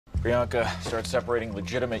Bianca, start separating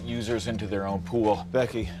legitimate users into their own pool.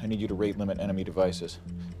 Becky, I need you to rate limit enemy devices.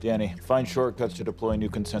 Danny, find shortcuts to deploy new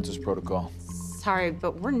consensus protocol. Sorry,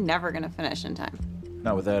 but we're never gonna finish in time.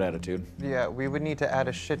 Not with that attitude. Yeah, we would need to add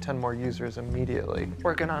a shit ton more users immediately.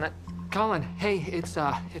 Working on it. Colin, hey,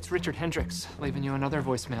 it's Richard Hendricks, leaving you another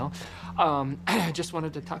voicemail. I just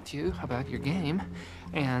wanted to talk to you about your game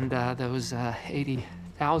and those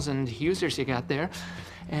 80,000 users you got there.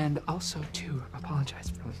 And also to apologize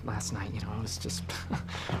for last night. You know, I was just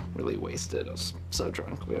really wasted. I was so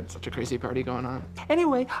drunk. We had such a crazy party going on.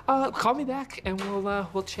 Anyway, call me back and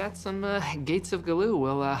we'll chat some Gates of Galoo.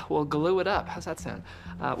 We'll glue it up. How's that sound?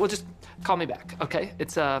 We'll just call me back, okay?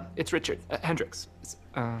 It's Richard Hendricks.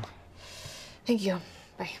 Thank you.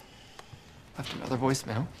 Bye. Left another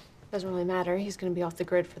voicemail. Doesn't really matter. He's gonna be off the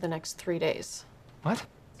grid for the next 3 days. What?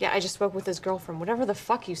 Yeah, I just spoke with his girlfriend. Whatever the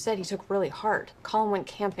fuck you said, he took really hard. Colin went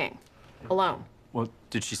camping. Alone. Well,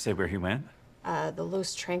 did she say where he went? The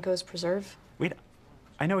Los Trancos Preserve. Wait,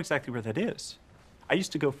 I know exactly where that is. I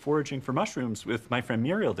used to go foraging for mushrooms with my friend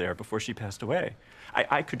Muriel there before she passed away.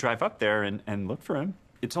 I could drive up there and look for him.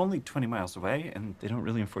 It's only 20 miles away, and they don't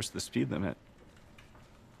really enforce the speed limit.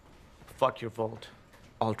 Fuck your vote.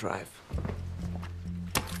 I'll drive.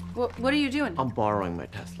 What are you doing? I'm borrowing my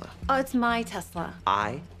Tesla. Oh, it's my Tesla.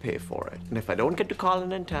 I pay for it. And if I don't get to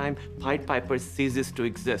Colin in time, Pied Piper ceases to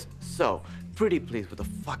exist. So, pretty please with a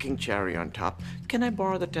fucking cherry on top, can I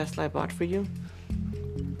borrow the Tesla I bought for you?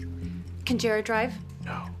 Can Jared drive?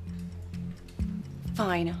 No.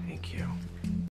 Fine. Thank you.